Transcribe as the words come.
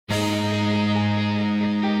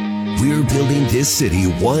We're building this city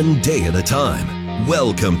one day at a time.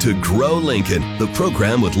 Welcome to Grow Lincoln, the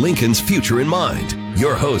program with Lincoln's future in mind.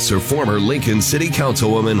 Your hosts are former Lincoln City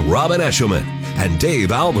Councilwoman Robin Eshelman and Dave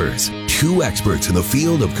Albers, two experts in the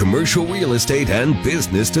field of commercial real estate and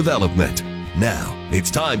business development. Now, it's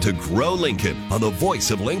time to Grow Lincoln on the voice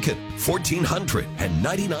of Lincoln,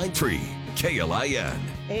 1499.3 KLIN.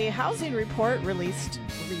 A housing report released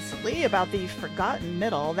recently about the forgotten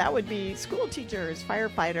middle. That would be school teachers,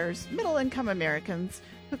 firefighters, middle-income Americans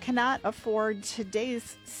who cannot afford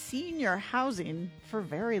today's senior housing for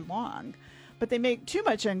very long. But they make too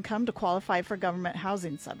much income to qualify for government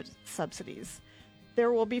housing subsidies.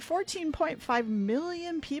 There will be 14.5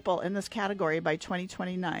 million people in this category by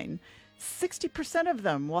 2029. 60% of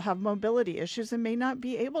them will have mobility issues and may not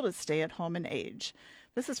be able to stay at home and age.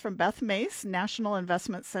 This is from Beth Mace, National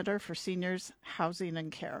Investment Center for Seniors Housing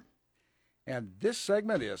and Care. And this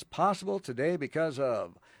segment is possible today because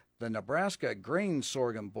of the Nebraska Grain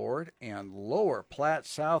Sorghum Board and Lower Platte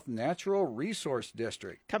South Natural Resource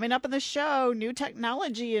District. Coming up in the show, new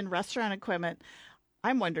technology in restaurant equipment.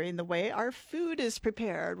 I'm wondering the way our food is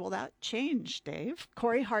prepared. Will that change, Dave?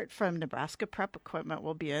 Corey Hart from Nebraska Prep Equipment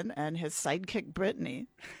will be in, and his sidekick, Brittany.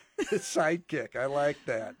 His sidekick, I like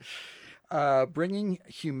that. Bringing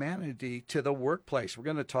humanity to the workplace. We're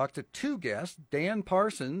going to talk to two guests, Dan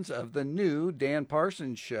Parsons of the new Dan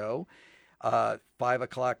Parsons Show, 5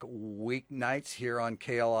 o'clock weeknights here on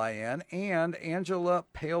KLIN, and Angela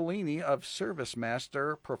Paolini of Service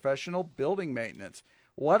Master Professional Building Maintenance.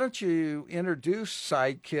 Why don't you introduce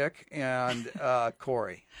Sidekick and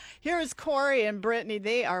Corey? Here's Corey and Brittany.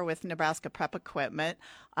 They are with Nebraska Prep Equipment.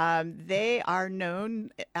 They are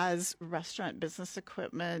known as restaurant business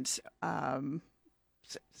equipment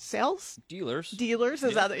sales? Dealers. Is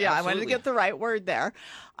that? Yeah, I wanted to get the right word there.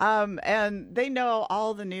 And they know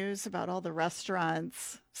all the news about all the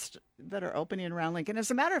restaurants that are opening around Lincoln. As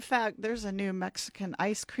a matter of fact, there's a new Mexican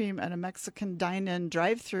ice cream and a Mexican dine-in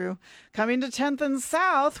drive-through coming to 10th and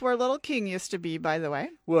South, where Little King used to be, by the way.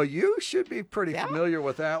 Well, you should be pretty familiar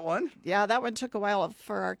with that one. Yeah, that one took a while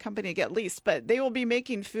for our company to get leased, but they will be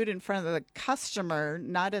making food in front of the customer,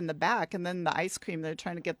 not in the back. And then the ice cream, they're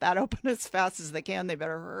trying to get that open as fast as they can. They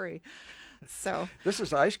better hurry. So this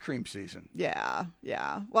is ice cream season. Yeah.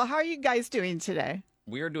 Well, how are you guys doing today?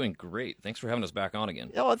 We are doing great. Thanks for having us back on again.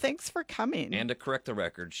 Oh, well, thanks for coming. And to correct the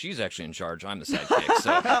record, she's actually in charge. I'm the sidekick.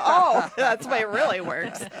 So. Oh, that's the way it really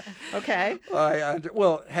works. Okay.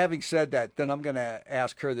 Well, having said that, then I'm going to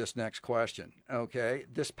ask her this next question. Okay.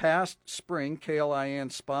 This past spring,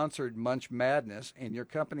 KLIN sponsored Munch Madness, and your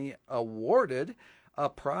company awarded a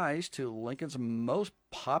prize to Lincoln's most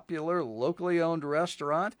popular locally owned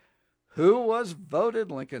restaurant. Who was voted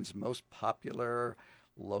Lincoln's most popular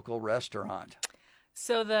local restaurant?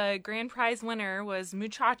 So the grand prize winner was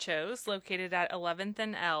Muchachos, located at 11th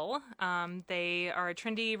and L. They are a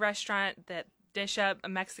trendy restaurant that dish up a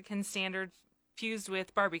Mexican standard fused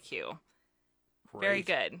with barbecue. Great. Very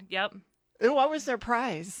good. Yep. What was their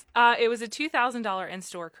prize? It was a $2,000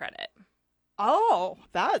 in-store credit. Oh,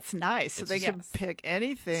 that's nice. So It's they can pick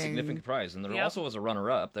anything. Significant prize. And there also was a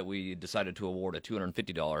runner-up that we decided to award a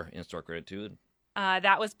 $250 in-store credit to.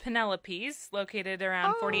 That was Penelope's, located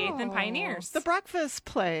around 48th and Pioneers. The breakfast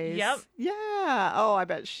place. Yep. Yeah. Oh, I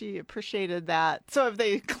bet she appreciated that. So have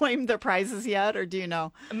they claimed their prizes yet, or do you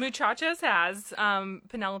know? Muchachos has.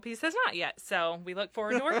 Penelope's has not yet. So we look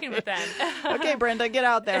forward to working with them. Okay, Brenda, get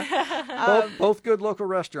out there. Both good local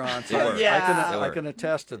restaurants. I can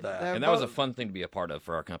attest to that. And that was a fun thing to be a part of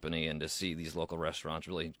for our company, and to see these local restaurants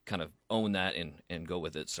really kind of own that and go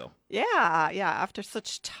with it. So Yeah. After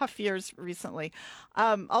such tough years recently.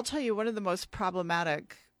 I'll tell you, one of the most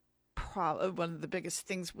problematic, one of the biggest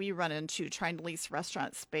things we run into trying to lease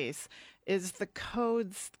restaurant space is the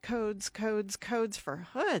codes for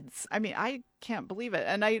hoods. I mean, I can't believe it.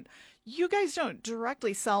 And you guys don't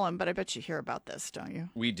directly sell them, but I bet you hear about this, don't you?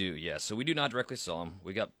 we do, yes. So we do not directly sell them.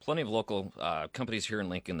 We got plenty of local companies here in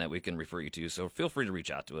Lincoln that we can refer you to. So feel free to reach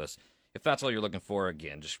out to us. If that's all you're looking for,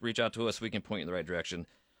 again, just reach out to us. We can point you in the right direction.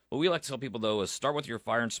 What we like to tell people, though, is start with your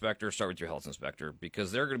fire inspector, start with your health inspector,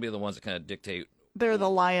 because they're going to be the ones that kind of dictate. They're the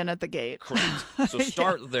lion at the gate. Correct. So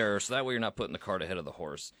start there, so that way you're not putting the cart ahead of the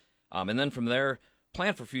horse. And then from there,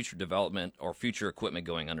 plan for future development or future equipment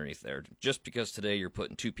going underneath there. Just because today you're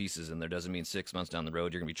putting 2 pieces in there doesn't mean 6 months down the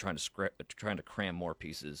road you're going to be trying to cram more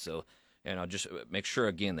pieces. So, just make sure,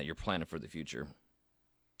 again, that you're planning for the future.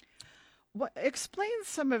 Explain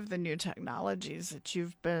some of the new technologies that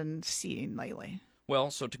you've been seeing lately. Well,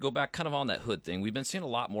 so to go back kind of on that hood thing, we've been seeing a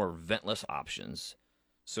lot more ventless options.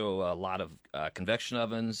 So a lot of convection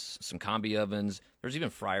ovens, some combi ovens. There's even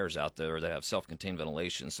fryers out there that have self-contained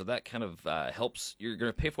ventilation. So that kind of helps. You're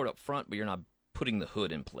going to pay for it up front, but you're not putting the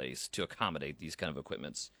hood in place to accommodate these kind of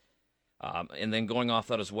equipments. And then going off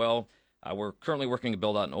that as well, we're currently working to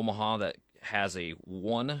build out in Omaha that has a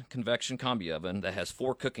one convection combi oven that has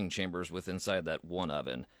 4 cooking chambers within inside that one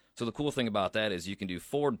oven. So the cool thing about that is you can do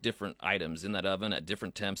 4 different items in that oven at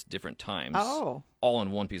different temps, different times, all in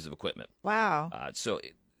one piece of equipment. Wow. So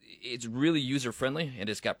it's really user-friendly, and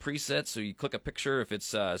it's got presets. So you click a picture. If it's,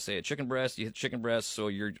 say, a chicken breast, you hit chicken breast, so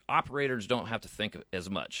your operators don't have to think as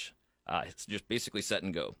much. It's just basically set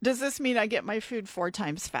and go. Does this mean I get my food 4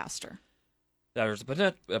 times faster? There's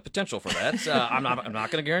a potential for that. I'm not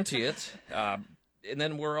going to guarantee it. And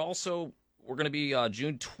then we're going to be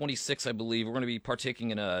June 26th, I believe. We're going to be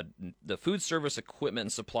partaking in the Food Service Equipment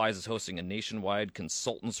and Supplies is hosting a nationwide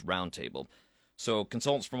consultants roundtable. So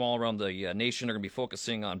consultants from all around the nation are going to be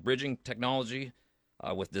focusing on bridging technology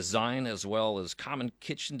with design as well as common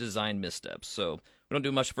kitchen design missteps. So we don't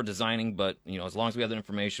do much for designing, but as long as we have the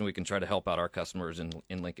information, we can try to help out our customers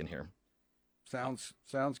in Lincoln here. Sounds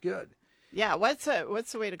good. Yeah, what's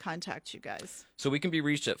the way to contact you guys? So we can be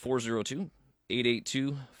reached at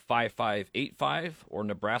 402-882-5585 or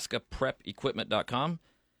nebraskaprepequipment.com.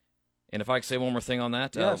 And if I could say one more thing on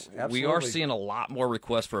that, yes, we are seeing a lot more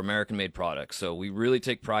requests for American-made products. So we really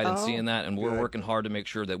take pride in seeing that, and we're working hard to make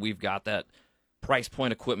sure that we've got that price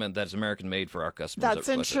point equipment that's American-made for our customers. That's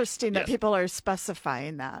interesting that people are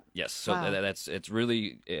specifying that. Yes, so it's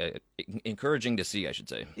really encouraging to see, I should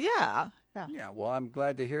say. Yeah. Yeah, well, I'm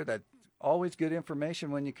glad to hear that. Always good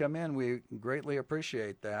information when you come in. We greatly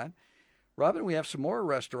appreciate that. Robin, we have some more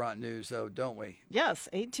restaurant news, though, don't we? Yes,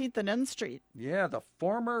 18th and N Street. Yeah, the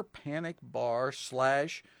former Panic Bar /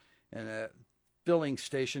 and a filling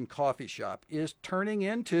station coffee shop is turning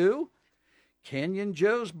into Canyon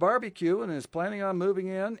Joe's Barbecue and is planning on moving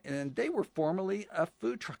in. And they were formerly a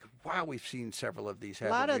food truck. Wow, we've seen several of these. A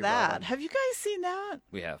lot of that. Robin? Have you guys seen that?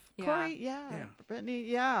 We have. Corey? Yeah. Brittany?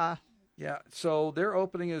 Yeah. Yeah, so their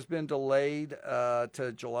opening has been delayed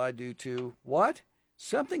to July due to what?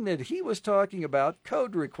 Something that he was talking about,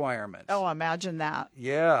 code requirements. Oh, imagine that.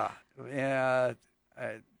 Yeah.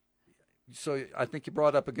 So I think you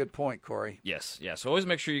brought up a good point, Corey. Yes. So always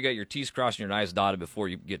make sure you get your T's crossed and your I's dotted before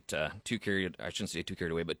you get too carried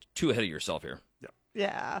away, but too ahead of yourself here.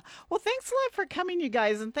 Yeah. Well, thanks a lot for coming, you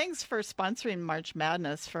guys, and thanks for sponsoring March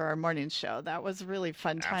Madness for our morning show. That was a really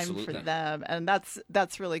fun time for them, and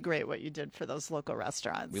that's really great what you did for those local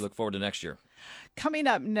restaurants. We look forward to next year. Coming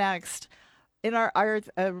up next, in our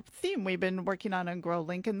theme we've been working on Grow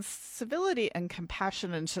Lincoln, civility and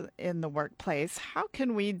compassion in the workplace. How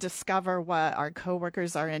can we discover what our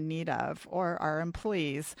coworkers are in need of, or our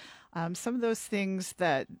employees? Some of those things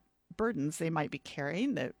that burdens they might be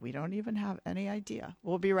carrying that we don't even have any idea.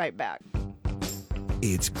 We'll be right back.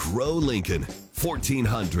 It's Grow Lincoln,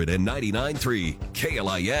 1499.3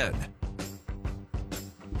 KLIN.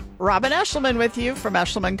 Robin Eshelman with you from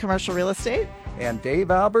Eshelman Commercial Real Estate. And Dave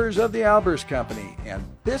Albers of the Albers Company. And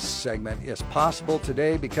this segment is possible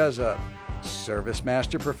today because of Service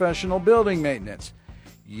Master Professional Building Maintenance,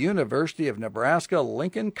 University of Nebraska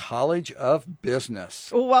Lincoln College of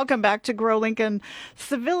Business. Welcome back to Grow Lincoln.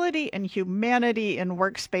 Civility and humanity in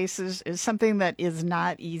workspaces is something that is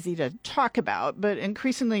not easy to talk about, but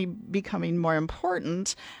increasingly becoming more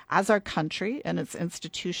important as our country and its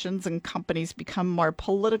institutions and companies become more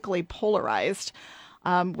politically polarized.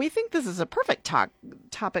 We think this is a perfect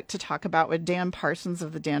topic to talk about with Dan Parsons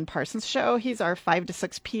of the Dan Parsons Show. He's our 5 to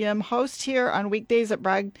 6 p.m. host here on weekdays at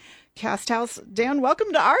Broadcast House. Dan,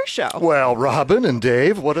 welcome to our show. Well, Robin and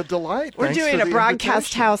Dave, what a delight. We're doing a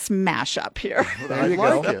Broadcast House mashup here.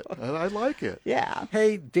 I like it. Yeah.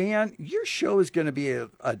 Hey, Dan, your show is going to be a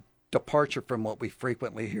departure from what we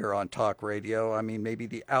frequently hear on talk radio. I mean, maybe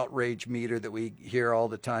the outrage meter that we hear all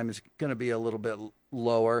the time is going to be a little bit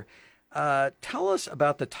lower. Tell us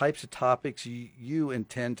about the types of topics you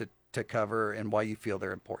intend to cover and why you feel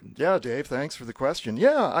they're important. Yeah, Dave, thanks for the question.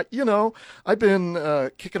 Yeah, I've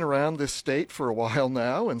been kicking around this state for a while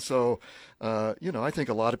now, and so, I think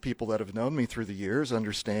a lot of people that have known me through the years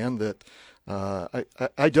understand that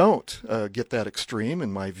I don't get that extreme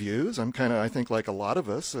in my views. I'm I think like a lot of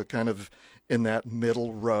us, kind of in that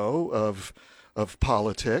middle row of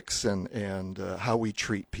politics and how we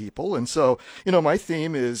treat people. And so, my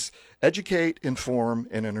theme is educate, inform,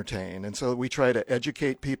 and entertain. And so we try to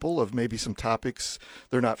educate people of maybe some topics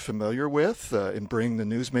they're not familiar with and bring the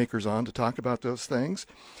newsmakers on to talk about those things.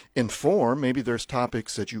 Inform, maybe there's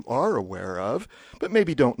topics that you are aware of, but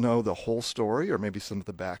maybe don't know the whole story or maybe some of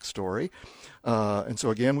the backstory. And so,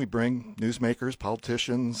 again, we bring newsmakers,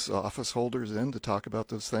 politicians, office holders in to talk about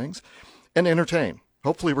those things. And entertain.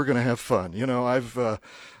 Hopefully we're going to have fun.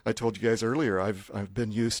 I told you guys earlier, I've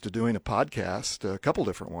been used to doing a podcast, a couple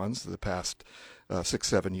different ones, the past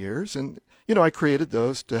 6-7 years. And, I created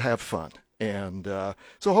those to have fun. And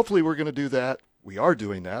so hopefully we're going to do that. We are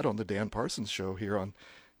doing that on the Dan Parsons Show here on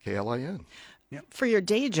KLIN. For your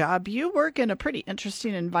day job, you work in a pretty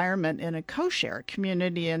interesting environment in a co-share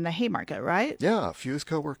community in the Haymarket, right? Yeah, Fuse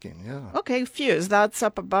Co-working, yeah. Okay, Fuse, that's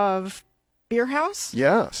up above Beer House?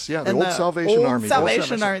 Yes, yeah, the old Salvation Army.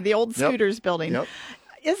 Salvation Army, the old Scooters building. Yep.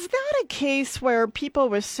 Is that a case where people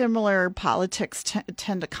with similar politics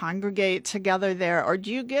tend to congregate together there, or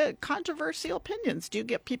do you get controversial opinions? Do you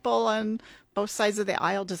get people on both sides of the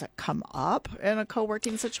aisle? Does it come up in a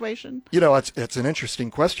co-working situation? It's an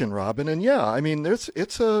interesting question, Robin. And yeah, I mean,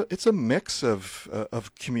 it's a mix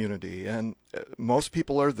of community, and most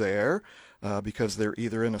people are there because they're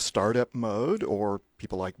either in a startup mode or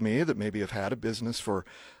people like me that maybe have had a business for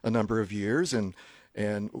a number of years and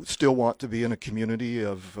still want to be in a community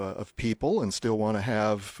of people and still want to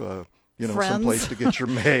have Friends. some place to get your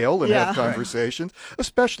mail and have conversations.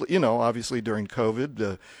 Especially, obviously during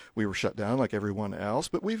COVID, we were shut down like everyone else,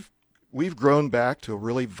 but we've grown back to a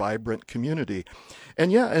really vibrant community.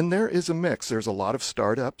 And there is a mix. There's a lot of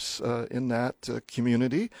startups in that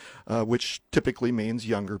community, which typically means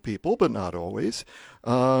younger people, but not always.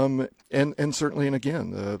 And certainly, and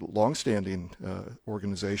again, longstanding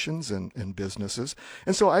organizations and businesses.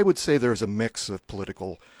 And so I would say there's a mix of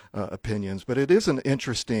political opinions, but it is an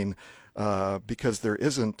interesting because there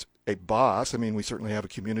isn't a boss. I mean, we certainly have a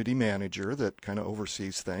community manager that kind of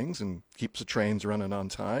oversees things and keeps the trains running on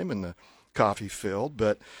time and the coffee filled.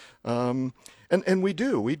 But and we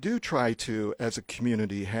do try to, as a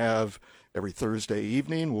community, have every Thursday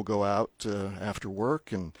evening we'll go out after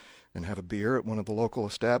work and have a beer at one of the local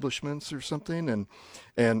establishments or something,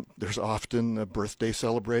 and there's often a birthday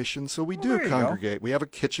celebration. So we do congregate. We have a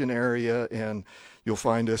kitchen area, and you'll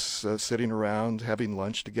find us sitting around having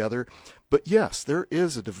lunch together. But yes, there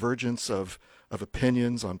is a divergence of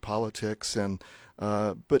opinions on politics, and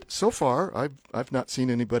but so far I've not seen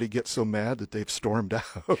anybody get so mad that they've stormed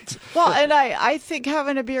out. Well, and I think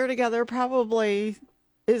having a beer together probably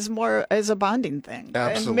is more as a bonding thing.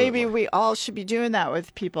 Absolutely. And maybe we all should be doing that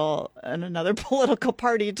with people in another political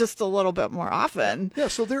party just a little bit more often. Yeah,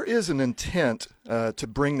 so there is an intent to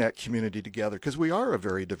bring that community together because we are a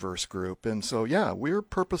very diverse group. And so, yeah, we're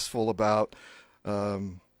purposeful about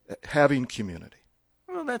having community.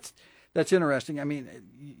 Well, that's interesting. I mean,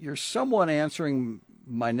 you're somewhat answering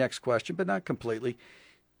my next question, but not completely.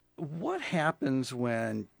 What happens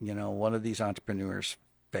when, one of these entrepreneurs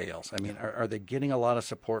fails? I mean, are they getting a lot of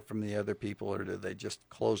support from the other people, or do they just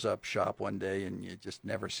close up shop one day and you just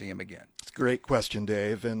never see them again? It's a great question,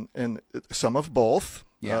 Dave, and some of both.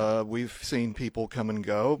 Yeah. We've seen people come and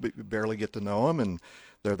go, but we barely get to know them, and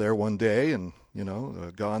they're there one day and,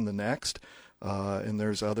 gone the next. And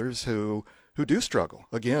there's others who do struggle,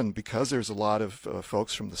 again, because there's a lot of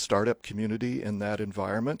folks from the startup community in that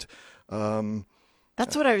environment.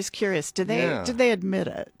 That's what I was curious. Did they admit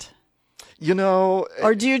it?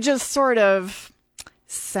 Or do you just sort of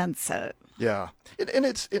sense it? Yeah.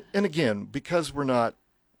 And again, because we're not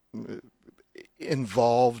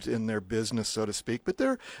involved in their business, so to speak, but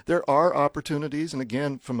there are opportunities. And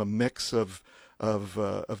again, from a mix of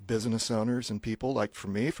business owners and people, like for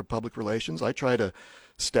me, for public relations, I try to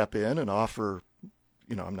step in and offer,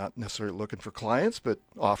 I'm not necessarily looking for clients, but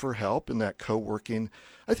offer help in that co-working.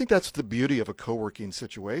 I think that's the beauty of a co-working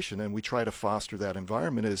situation, and we try to foster that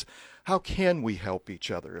environment, is how can we help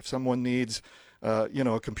each other? If someone needs, a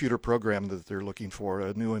computer program that they're looking for,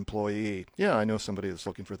 a new employee, yeah, I know somebody that's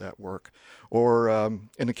looking for that work. Or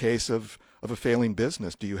in the case of a failing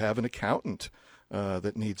business, do you have an accountant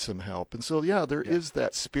that needs some help? And so, yeah, there is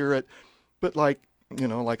that spirit, but like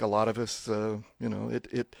a lot of us,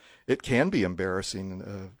 it can be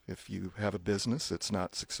embarrassing if you have a business that's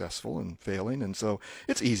not successful and failing. And so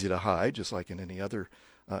it's easy to hide, just like in any other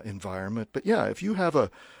environment. But yeah, if you have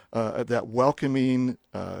that welcoming,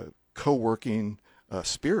 co-working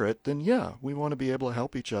spirit, then yeah, we want to be able to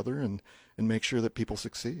help each other and make sure that people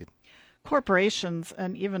succeed. corporations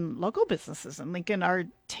and even local businesses in Lincoln are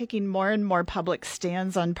taking more and more public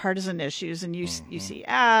stands on partisan issues. And you see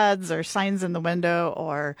ads or signs in the window,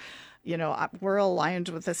 or, we're aligned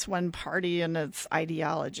with this one party and its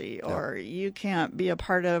ideology, or you can't be a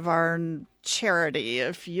part of our charity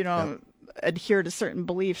if you don't adhere to certain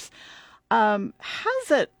beliefs. Has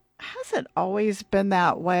it always been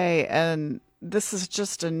that way, and this is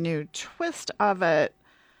just a new twist of it?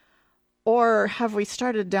 Or have we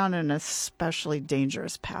started down an especially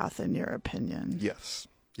dangerous path, in your opinion? Yes.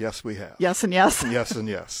 Yes, we have. Yes and yes? Yes and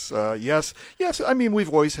yes. Yes. I mean,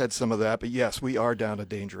 we've always had some of that, but yes, we are down a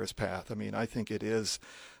dangerous path. I mean, I think it is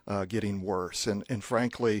getting worse. And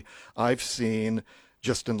frankly, I've seen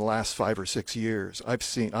just in the last 5 or 6 years,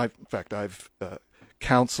 I've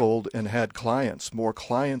counseled and had more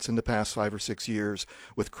clients in the past 5 or 6 years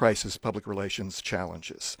with crisis public relations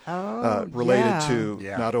challenges related to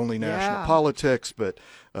not only national politics, but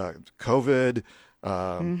COVID,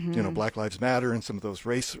 Black Lives Matter and some of those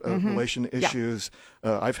race relation issues.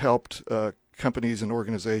 I've helped companies and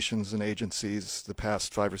organizations and agencies the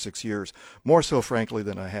past 5 or 6 years, more so, frankly,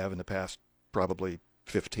 than I have in the past probably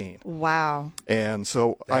 15. Wow. And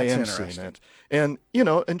so I am seeing it. And,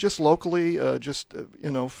 and just locally,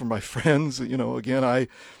 for my friends, again, I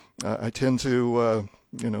tend to,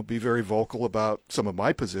 be very vocal about some of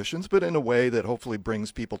my positions, but in a way that hopefully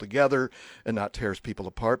brings people together and not tears people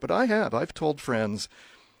apart. But I've told friends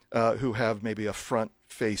who have maybe a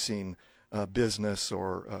front-facing business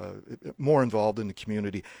or more involved in the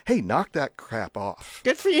community, hey, knock that crap off.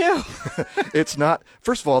 Good for you.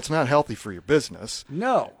 First of all, it's not healthy for your business.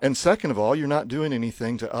 No. And second of all, you're not doing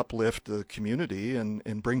anything to uplift the community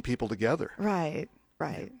and bring people together. Right.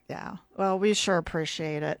 Yeah. Well, we sure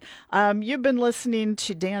appreciate it. You've been listening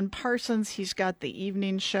to Dan Parsons. He's got the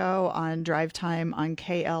evening show on Drive Time on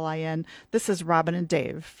KLIN. This is Robin and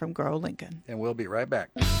Dave from Grow Lincoln. And we'll be right back.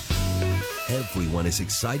 Everyone is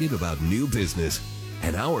excited about new business,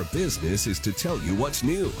 and our business is to tell you what's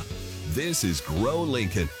new. This is Grow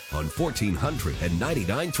Lincoln on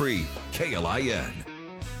 1499.3 KLIN.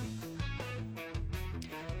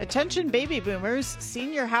 Attention baby boomers,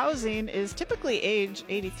 senior housing is typically age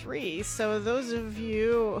 83. So those of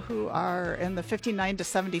you who are in the 59 to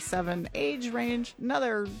 77 age range,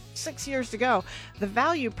 another 6 years to go. The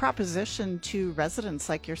value proposition to residents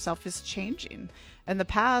like yourself is changing. In the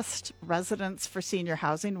past, residents for senior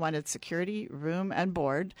housing wanted security, room, and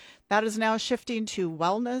board. That is now shifting to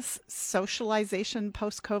wellness, socialization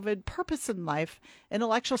post-COVID, purpose in life,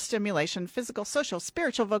 intellectual stimulation, physical, social,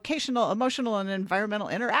 spiritual, vocational, emotional, and environmental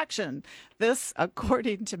interaction. This,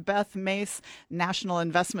 according to Beth Mace, National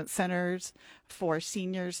Investment Centers for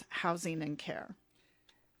Seniors Housing and Care.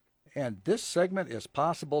 And this segment is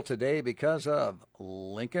possible today because of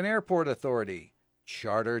Lincoln Airport Authority,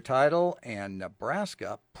 Charter Title, and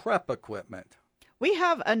Nebraska Prep Equipment. We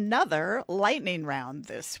have another lightning round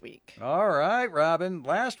this week. All right, Robin.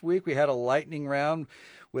 Last week we had a lightning round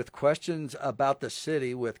with questions about the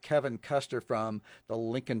city with Kevin Custer from the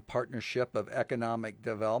Lincoln Partnership of Economic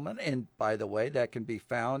Development. And by the way, that can be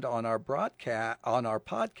found on our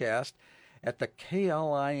podcast at the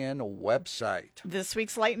KLIN website. This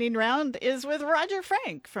week's lightning round is with Roger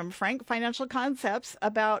Frank from Frank Financial Concepts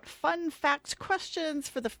about fun fact questions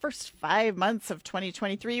for the first 5 months of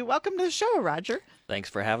 2023. Welcome to the show, Roger. Thanks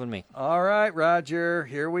for having me. All right, Roger,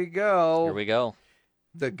 here we go. Here we go.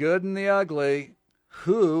 The good and the ugly.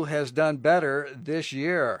 Who has done better this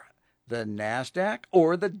year, the NASDAQ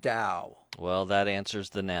or the Dow? Well, that answers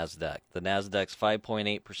the NASDAQ. The NASDAQ's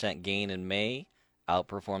 5.8% gain in May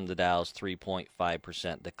outperformed the Dow's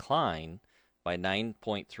 3.5% decline by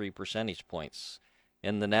 9.3 percentage points.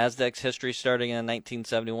 In the NASDAQ's history starting in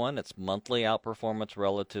 1971, its monthly outperformance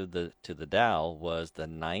relative to the Dow was the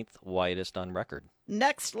 9th widest on record.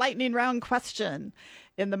 Next lightning round question.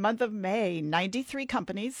 In the month of May, 93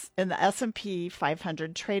 companies in the S&P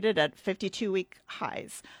 500 traded at 52-week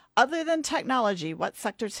highs. Other than technology, what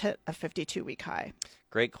sectors hit a 52-week high?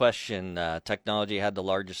 Great question. Technology had the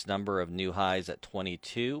largest number of new highs at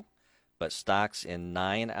 22, but stocks in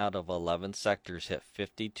 9 out of 11 sectors hit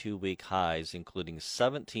 52-week highs, including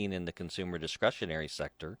 17 in the consumer discretionary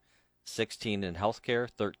sector, 16 in healthcare,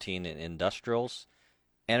 13 in industrials.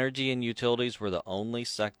 Energy and utilities were the only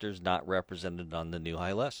sectors not represented on the new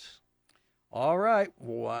high list. All right.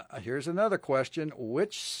 Here's another question.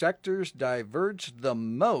 Which sectors diverged the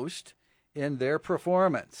most in their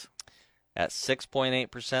performance? At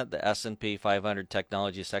 6.8%, the S&P 500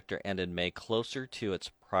 technology sector ended May closer to its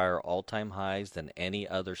prior all-time highs than any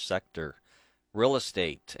other sector. Real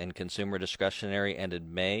estate and consumer discretionary ended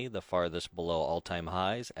May the farthest below all-time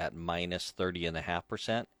highs at minus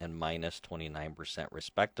 30.5% and minus 29%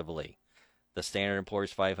 respectively. The Standard &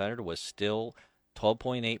 Poor's 500 was still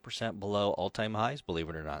 12.8% below all-time highs, believe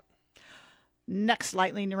it or not. Next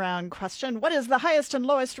lightning round question. What is the highest and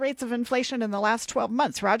lowest rates of inflation in the last 12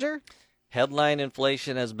 months, Roger? Headline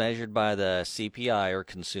inflation as measured by the CPI, or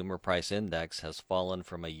Consumer Price Index, has fallen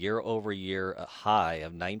from a year-over-year high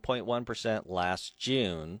of 9.1% last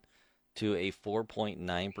June to a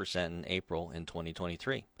 4.9% in April in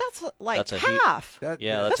 2023. That's like That's half. That's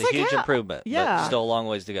That's a like huge half. improvement. Yeah. But still a long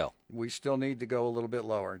ways to go. We still need to go a little bit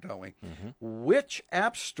lower, don't we? Mm-hmm. Which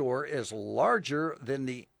app store is larger than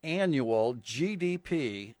the annual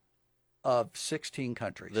GDP of 16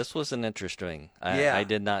 countries? This was an interesting. Yeah. I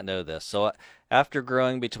did not know this. So after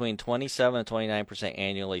growing between 27 and 29%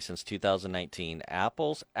 annually since 2019,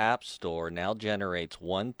 Apple's App Store now generates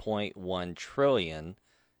 1.1 trillion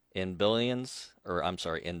in billings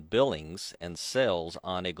and sales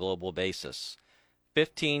on a global basis.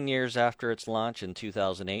 15 years after its launch in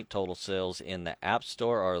 2008, total sales in the App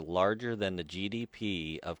Store are larger than the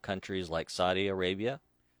GDP of countries like Saudi Arabia,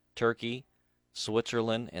 Turkey,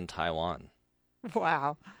 Switzerland, and Taiwan.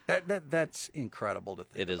 Wow. That's incredible to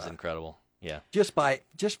think It is about. incredible. Yeah, Just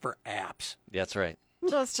for apps. that's right.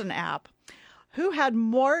 Just an app. Who had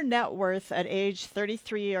more net worth at age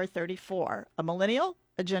 33 or 34? A millennial,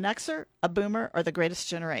 a Gen Xer, a boomer, or the greatest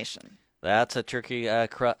generation? That's a tricky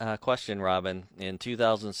question, Robin. In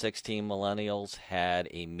 2016, millennials had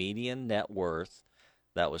a median net worth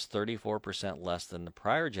that was 34% less than the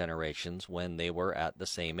prior generations when they were at the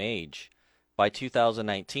same age. By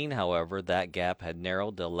 2019, however, that gap had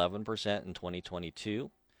narrowed to 11% in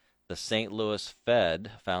 2022. The St. Louis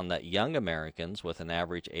Fed found that young Americans with an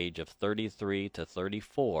average age of 33 to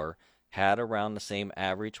 34 had around the same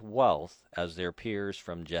average wealth as their peers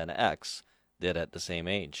from Gen X did at the same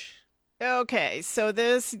age. Okay, so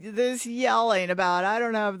this yelling about I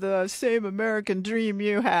don't have the same American dream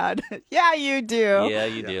you had. Yeah, you do. Yeah,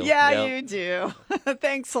 you do. Yeah, Yep. you do.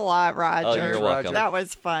 Thanks a lot, Roger. Oh, you're welcome. That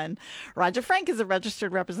was fun. Roger Frank is a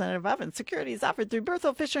registered representative of and securities offered through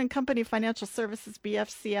Berthel Fisher and Company Financial Services,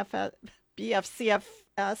 BFCFS,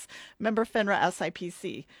 member FINRA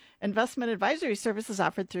SIPC. Investment advisory services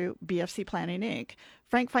offered through BFC Planning, Inc.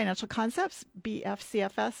 Frank Financial Concepts,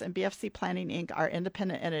 BFCFS, and BFC Planning, Inc. are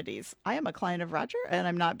independent entities. I am a client of Roger, and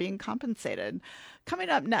I'm not being compensated. Coming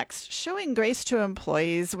up next, showing grace to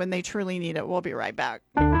employees when they truly need it. We'll be right back.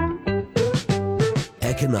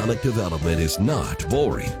 Economic development is not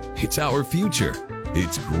boring. It's our future.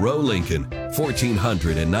 It's Grow Lincoln,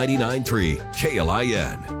 1499.3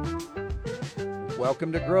 KLIN.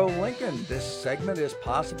 Welcome to Grow Lincoln. This segment is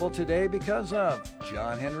possible today because of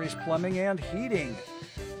John Henry's Plumbing and Heating,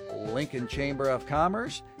 Lincoln Chamber of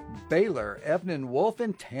Commerce, Baylor, Evnan Wolf,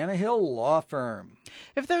 and Tannehill Law Firm.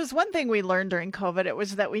 If there's one thing we learned during COVID, it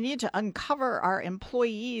was that we need to uncover our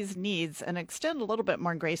employees' needs and extend a little bit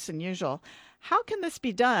more grace than usual. How can this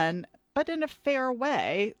be done, but in a fair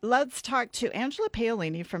way? Let's talk to Angela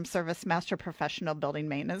Paolini from Service Master Professional Building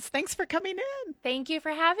Maintenance. Thanks for coming in. Thank you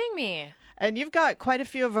for having me. And you've got quite a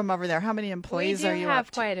few of them over there. How many employees are you We up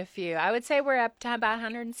have to? quite a few. I would say we're up to about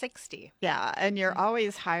 160. Yeah, and you're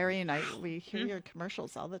always hiring. We hear your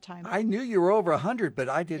commercials all the time. I knew you were over 100, but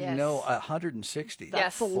I didn't Yes. know 160.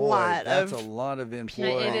 That's Yes. a Boy, lot that's of. a lot of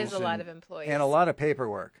employees. It is a lot of employees. And a lot of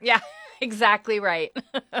paperwork. Yeah, exactly right.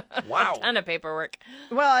 Wow. A ton of paperwork.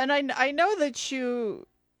 Well, and I know that you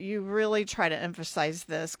really try to emphasize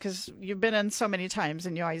this because you've been in so many times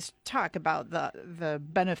and you always talk about the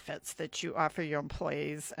benefits that you offer your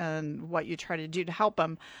employees and what you try to do to help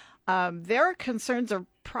them. Their concerns are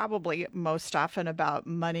probably most often about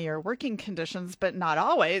money or working conditions, but not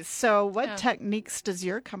always. So what techniques does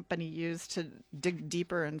your company use to dig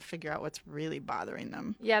deeper and figure out what's really bothering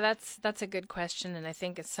them? Yeah, that's a good question, and I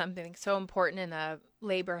think it's something so important in a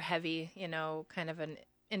labor-heavy, kind of an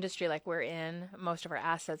industry like we're in. Most of our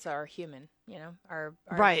assets are human, our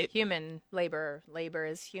Right. human labor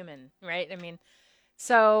is human, right? I mean,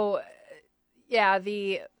 so yeah,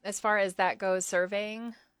 as far as that goes,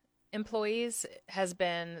 surveying employees has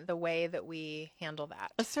been the way that we handle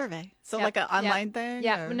that. A survey. So Yep, like an yep. online thing?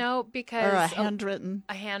 Yeah, or, no, because or a handwritten?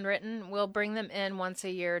 a handwritten. We'll bring them in once a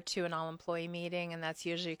year to an all-employee meeting, and that's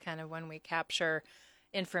usually kind of when we capture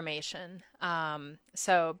information.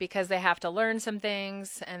 So because they have to learn some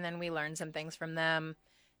things, and then we learn some things from them,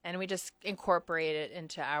 and we just incorporate it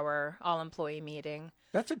into our all-employee meeting.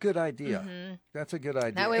 That's a good idea. Mhm. That's a good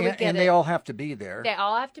idea. That way we get and they it. all have to be there. They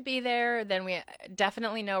all have to be there. Then we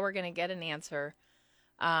definitely know we're going to get an answer.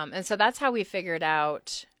 And so that's how we figured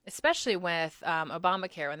out especially with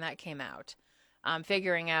Obamacare when that came out,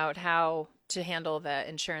 figuring out how to handle the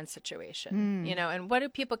insurance situation, and what do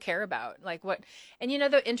people care about? Like what, and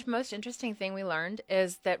the most interesting thing we learned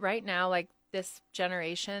is that right now, like this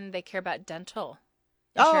generation, they care about dental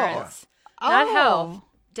insurance, not health,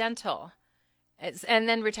 dental, and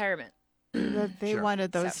then retirement. That they Sure.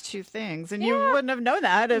 wanted those two things, and you wouldn't have known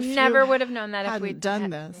that if Never you would have known that if hadn't we'd done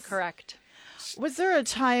this. Correct. Was there a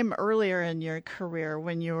time earlier in your career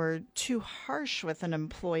when you were too harsh with an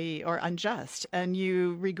employee or unjust and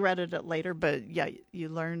you regretted it later, but you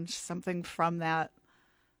learned something from that?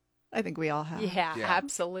 I think we all have. Yeah,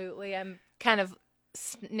 absolutely. I'm kind of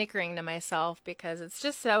snickering to myself because it's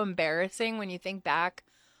just so embarrassing when you think back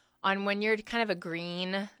on when you're kind of a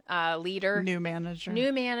green leader. New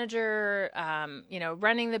manager,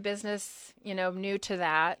 running the business, new to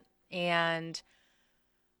that. And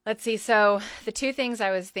let's see. So the two things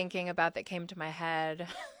I was thinking about that came to my head,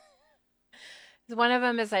 one of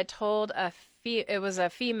them is I told it was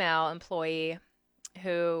a female employee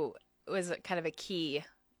who was kind of a key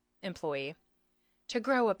employee to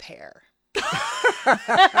grow a pair.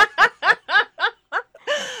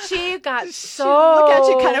 She got so look at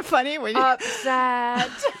you kind of funny when you upset.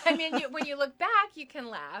 I mean, when you look back, you can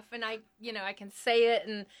laugh, and I can say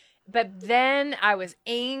it, but then I was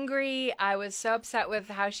angry. I was so upset with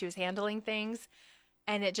how she was handling things,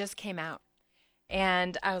 and it just came out.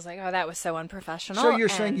 And I was like, oh, that was so unprofessional. So you're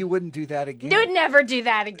saying you wouldn't do that again? You would never do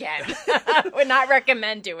that again. Would not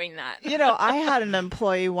recommend doing that. I had an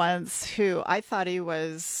employee once who I thought he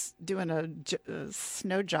was doing a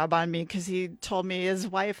snow job on me because he told me his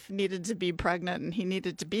wife needed to be pregnant and he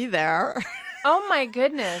needed to be there. Oh, my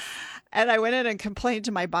goodness. And I went in and complained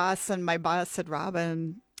to my boss, and my boss said,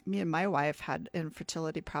 Robin, me and my wife had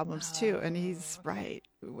infertility problems too. And he's right.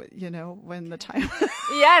 When the time.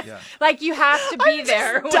 Yes. Yeah. Like you have to be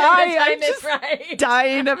there when the time is right.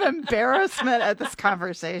 Dying of embarrassment at this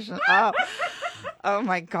conversation. Oh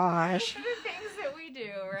my gosh. The things that we do,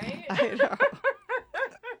 right? I know.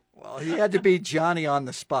 Well, he had to be Johnny on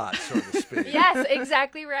the spot, so to speak. Yes,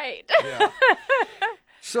 exactly right. Yeah.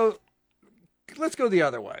 So let's go the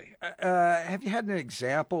other way. Have you had an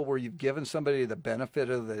example where you've given somebody the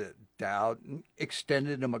benefit of the doubt,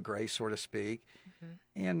 extended them a grace, so to speak,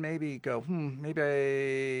 and maybe go,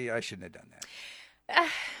 maybe I shouldn't have done that?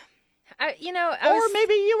 Or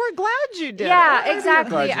maybe you were glad you did. Yeah, it.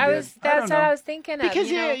 exactly. That's what I was thinking of.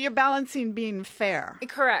 Because you're balancing being fair.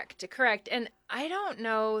 Correct. And I don't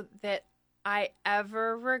know that I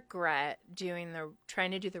ever regret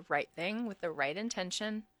trying to do the right thing with the right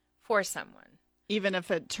intention for someone. Even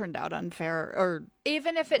if it turned out unfair, or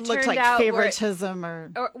even if it looked turned like out favoritism, I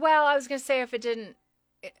was going to say if it didn't.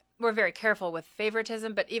 We're very careful with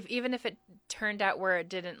favoritism, but even if it turned out where it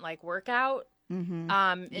didn't work out,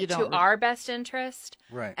 to our best interest,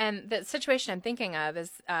 right? And the situation I'm thinking of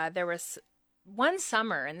is there was one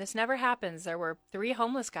summer, and this never happens. There were 3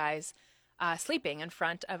 homeless guys sleeping in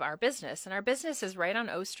front of our business, and our business is right on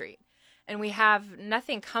O Street. And we have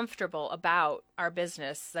nothing comfortable about our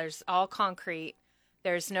business. There's all concrete.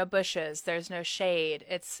 There's no bushes. There's no shade.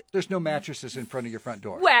 There's no mattresses in front of your front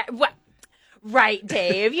door. What? Right,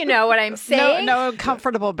 Dave. You know what I'm saying? No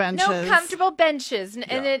comfortable benches. No comfortable benches,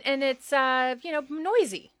 and it's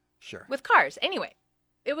noisy. Sure. With cars. Anyway,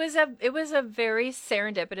 it was a very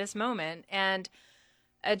serendipitous moment, and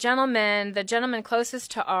the gentleman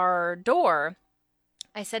closest to our door,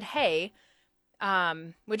 I said, "Hey,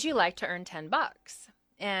 would you like to earn $10?"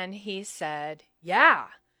 And he said, "Yeah."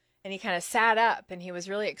 And he kind of sat up, and he was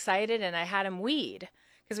really excited, and I had him weed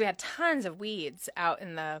because we had tons of weeds out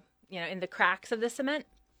in the cracks of the cement.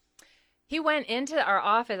 He went into our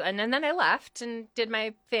office, and then I left and did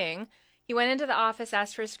my thing. He went into the office,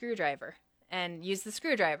 asked for a screwdriver, and used the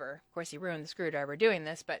screwdriver. Of course, he ruined the screwdriver doing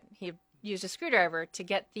this, but he used a screwdriver to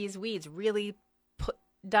get these weeds really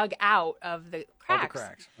dug out of the cracks. All the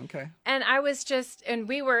cracks. Okay. And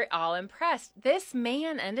we were all impressed. This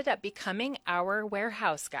man ended up becoming our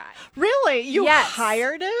warehouse guy. Really? You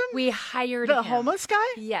hired him? We hired him. The homeless guy?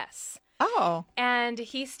 Yes. Oh. And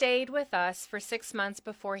he stayed with us for 6 months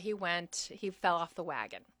before he fell off the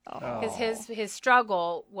wagon. Because his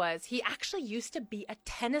struggle was, he actually used to be a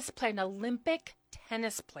tennis player, an Olympic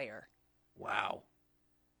tennis player. Wow.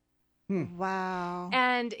 Wow.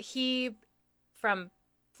 And he, from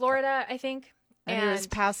Florida, I think. And he was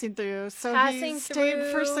passing through. So he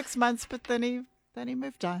stayed for 6 months, but then he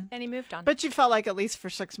moved on. But you felt like at least for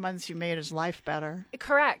 6 months you made his life better.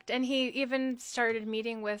 Correct. And he even started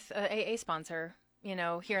meeting with a AA sponsor,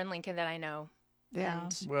 here in Lincoln that I know. Yeah.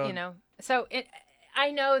 And, so I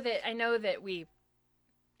know that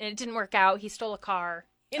it didn't work out. He stole a car.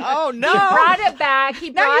 Oh, no. He brought it back. He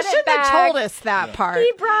No, brought you it shouldn't back. have told us that part.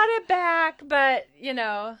 He brought it back, but,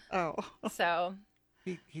 Oh. so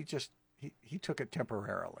He took it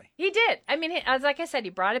temporarily. he did. I mean, as like I said,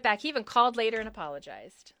 he brought it back. He even called later and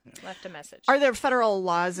apologized, left a message. Are there federal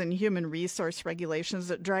laws and human resource regulations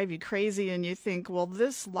that drive you crazy and you think, well,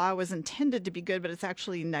 this law was intended to be good, but it's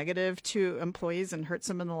actually negative to employees and hurts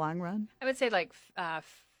them in the long run? I would say like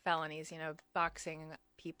felonies, boxing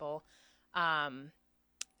people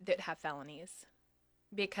that have felonies,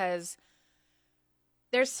 because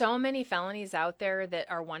there's so many felonies out there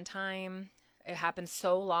that are one time. It happened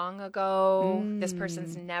so long ago. This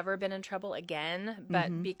person's never been in trouble again,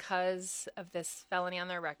 but because of this felony on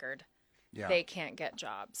their record, they can't get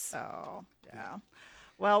jobs. Oh, yeah.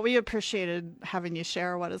 Well, we appreciated having you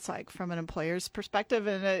share what it's like from an employer's perspective.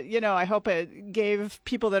 And, I hope it gave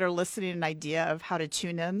people that are listening an idea of how to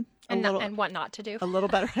tune in. And what not to do. A little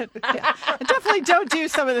better. Yeah. And definitely don't do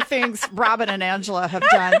some of the things Robin and Angela have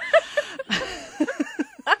done.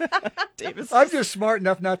 I'm just smart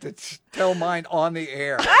enough not to tell mine on the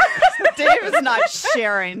air. Dave is not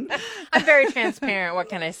sharing. I'm very transparent. What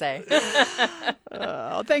can I say?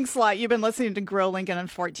 Thanks a lot. You've been listening to Grow Lincoln on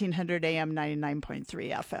 1400 AM 99.3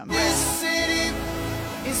 FM. This city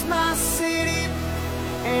is my city,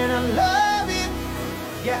 and I love it.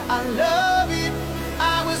 Yeah, I love it.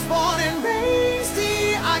 I was born and raised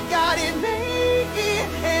here. I got it made here,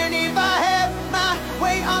 and if I have my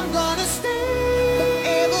way, I'm gonna stay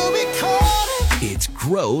wherever we call it. It's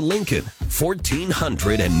Grow Lincoln,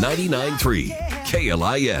 1499.3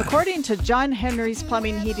 KLIN. According to John Henry's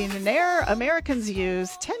Plumbing, Heating, and Air, Americans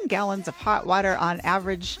use 10 gallons of hot water on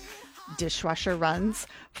average dishwasher runs,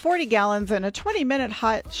 40 gallons in a 20-minute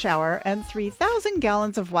hot shower, and 3,000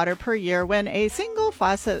 gallons of water per year when a single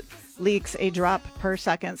faucet leaks a drop per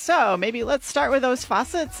second. So maybe let's start with those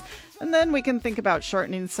faucets, and then we can think about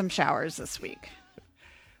shortening some showers this week.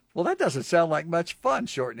 Well, that doesn't sound like much fun,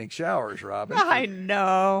 shortening showers, Robin. I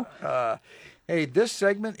know. Hey, this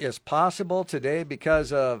segment is possible today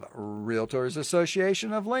because of Realtors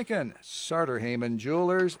Association of Lincoln, Sartor Heyman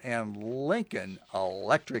Jewelers, and Lincoln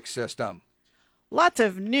Electric System. Lots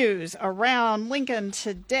of news around Lincoln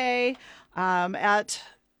today. At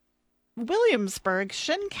Williamsburg,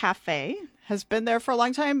 Shin Cafe has been there for a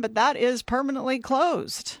long time, but that is permanently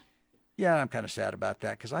closed. Yeah, I'm kind of sad about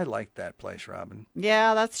that because I liked that place, Robin.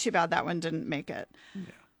 Yeah, that's too bad that one didn't make it. Yeah.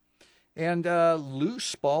 And Lou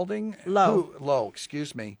Spalding,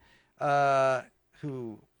 excuse me,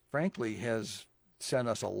 who frankly has sent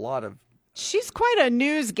us a lot of. She's quite a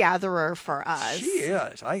news gatherer for us. She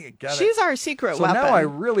is. She's our secret so weapon. Now I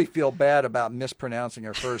really feel bad about mispronouncing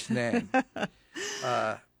her first name.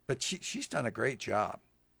 But she's done a great job.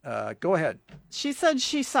 Go ahead. She said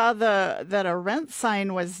she saw that a rent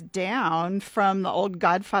sign was down from the old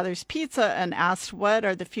Godfather's Pizza and asked what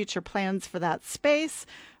are the future plans for that space.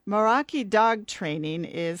 Meraki dog training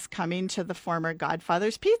is coming to the former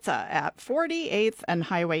Godfather's Pizza at 48th and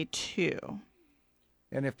Highway 2.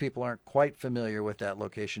 And if people aren't quite familiar with that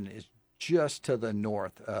location, it's just to the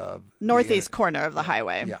north of northeast corner of the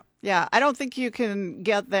highway. Yeah. Yeah. I don't think you can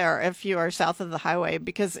get there if you are south of the highway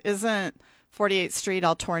because isn't 48th Street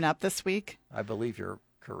all torn up this week? I believe you're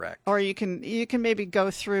correct. Or you can maybe go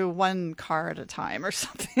through one car at a time or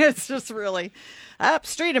something. It's just really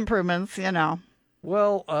street improvements,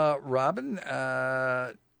 Well, Robin,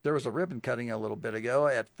 there was a ribbon cutting a little bit ago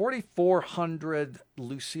at 4400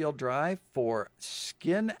 Lucille Drive for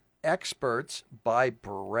Skin Experts by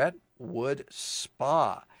Brentwood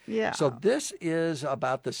Spa. Yeah. So this is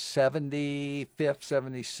about the 75th,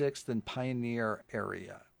 76th, and Pioneer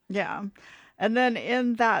area. Yeah. And then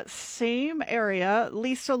in that same area,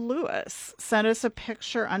 Lisa Lewis sent us a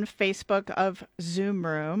picture on Facebook of Zoom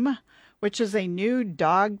Room, which is a new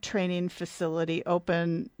dog training facility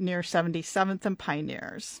open near 77th and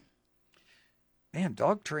Pioneers. Man,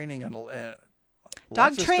 dog training and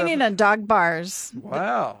dog training and dog bars.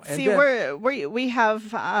 Wow! See, we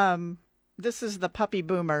have this is the puppy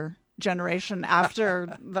boomer generation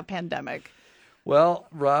after the pandemic. Well,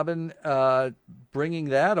 Robin, bringing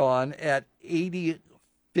that on at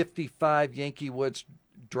 8055 Yankee Woods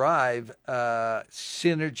Drive,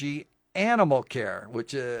 Synergy Animal Care,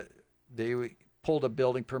 which they pulled a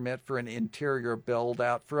building permit for an interior build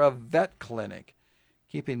out for a vet clinic,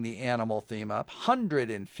 keeping the animal theme up.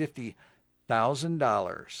 $150,000.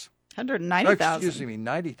 $190,000. Excuse me,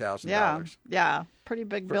 $90,000. Yeah, pretty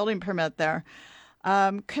big building permit there.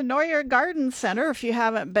 Knoyer Garden Center, if you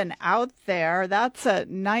haven't been out there, that's at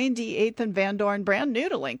 98th and Van Dorn, brand new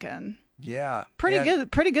to Lincoln. Yeah.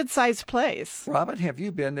 Pretty good sized place. Robin, have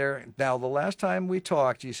you been there? Now, the last time we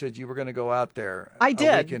talked, you said you were going to go out there. I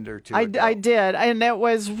did. A weekend or two ago. I did. And it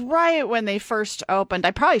was right when they first opened.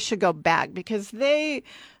 I probably should go back because the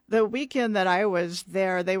weekend that I was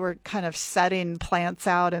there, they were kind of setting plants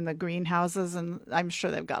out in the greenhouses, and I'm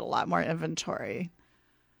sure they've got a lot more inventory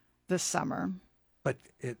this summer. But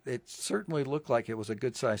it certainly looked like it was a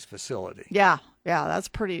good-sized facility. Yeah, that's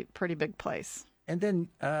pretty big place. And then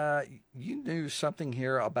you knew something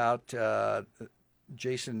here about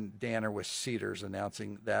Jason Danner with Cedars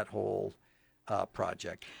announcing that whole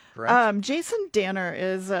project, correct? Jason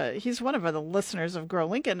Danner he's one of the listeners of Grow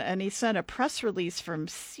Lincoln, and he sent a press release from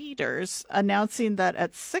Cedars announcing that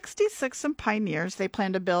at 66 and Pioneers, they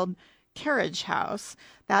plan to build Carriage House.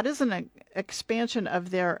 That is an expansion of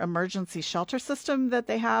their emergency shelter system that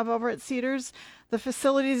they have over at Cedars. The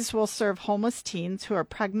facilities will serve homeless teens who are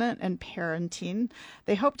pregnant and parenting.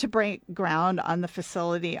 They hope to break ground on the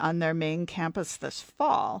facility on their main campus this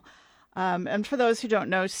fall. And for those who don't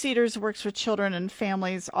know, Cedars works with children and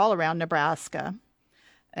families all around Nebraska,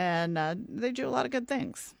 and they do a lot of good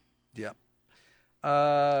things. Yep.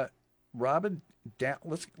 Robin,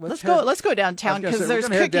 let's go downtown because there's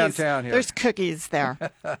cookies. Downtown here. There's cookies there.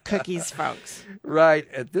 Cookies, folks. Right.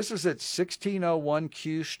 This is at 1601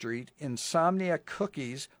 Q Street. Insomnia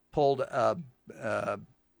Cookies pulled a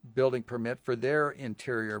building permit for their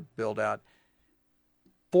interior build out.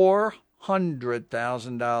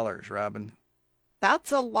 $400,000, Robin.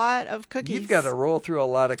 That's a lot of cookies. You've got to roll through a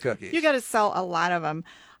lot of cookies. You got to sell a lot of them.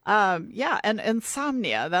 And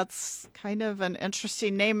Insomnia, that's kind of an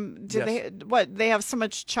interesting name. They have so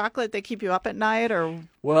much chocolate they keep you up at night, or?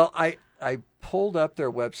 Well, I pulled up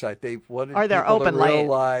their website. They wanted people to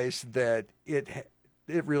realize that it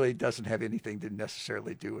really doesn't have anything to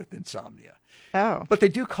necessarily do with insomnia. Oh. But they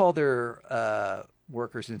do call their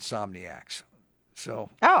workers insomniacs. So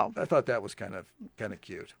I thought that was kind of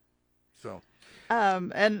cute. So.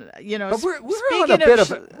 And but we're on a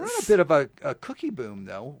bit of a cookie boom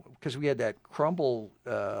though, because we had that crumble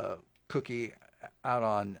cookie out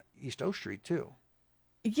on East O Street too.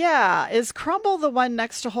 Yeah, is Crumble the one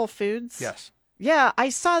next to Whole Foods? Yes. Yeah, I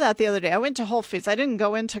saw that the other day. I went to Whole Foods. I didn't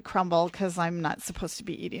go into Crumble because I'm not supposed to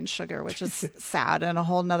be eating sugar, which is sad and a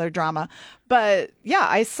whole nother drama. But yeah,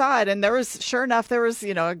 I saw it, and sure enough,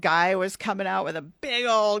 a guy was coming out with a big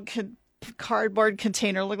old cardboard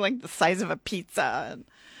container looking like the size of a pizza. And,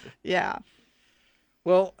 yeah.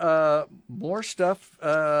 Well, more stuff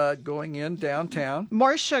going in downtown.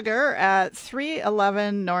 More sugar at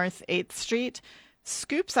 311 North 8th Street.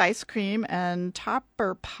 Scoops Ice Cream and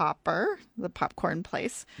Topper Popper, the popcorn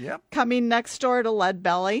place. Yep. Coming next door to Lead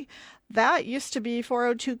Belly. That used to be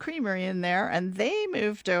 402 Creamery in there, and they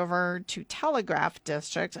moved over to Telegraph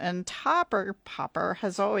District. And Topper Popper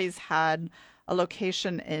has always had a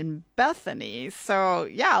location in Bethany. So,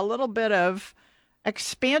 yeah, a little bit of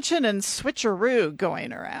expansion and switcheroo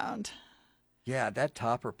going around. Yeah, that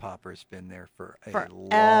Topper Popper's been there for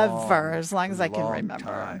forever, as long as I can remember.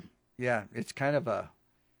 Time. Yeah, it's kind of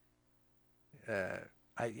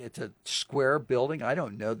it's a square building. I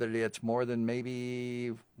don't know that it's more than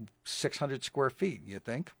maybe 600 square feet. You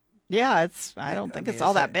think? Yeah, I don't think it's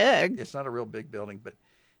all that big. It's not a real big building, but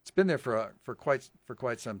it's been there for quite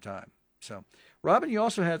some time. So, Robin, you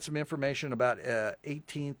also had some information about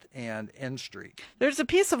 18th and N Street. There's a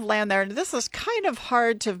piece of land there, and this is kind of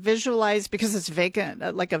hard to visualize because it's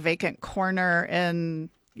vacant, like a vacant corner in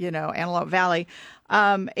Antelope Valley.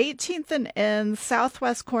 18th and N,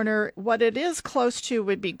 southwest corner. What it is close to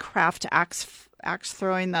would be Craft Axe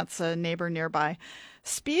Throwing. That's a neighbor nearby.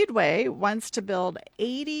 Speedway wants to build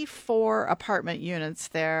 84 apartment units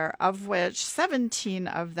there, of which 17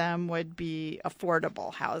 of them would be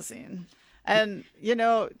affordable housing. And,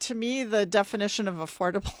 to me, the definition of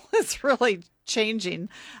affordable is really changing.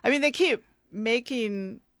 I mean, they keep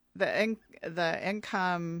making the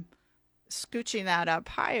income, scooching that up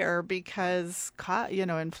higher because,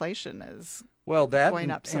 inflation is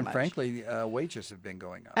going up so much. And frankly, wages have been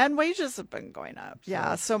going up. And wages have been going up.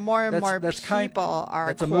 Yeah, so more and more people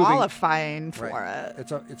are qualifying for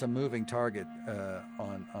it. It's a moving target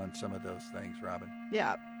on some of those things, Robin.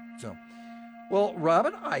 Yeah. So, well,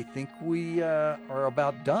 Robin, I think we are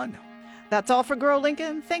about done. That's all for Grow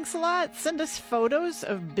Lincoln. Thanks a lot. Send us photos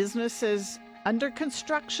of businesses under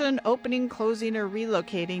construction, opening, closing, or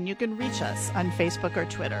relocating. You can reach us on Facebook or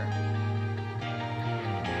Twitter.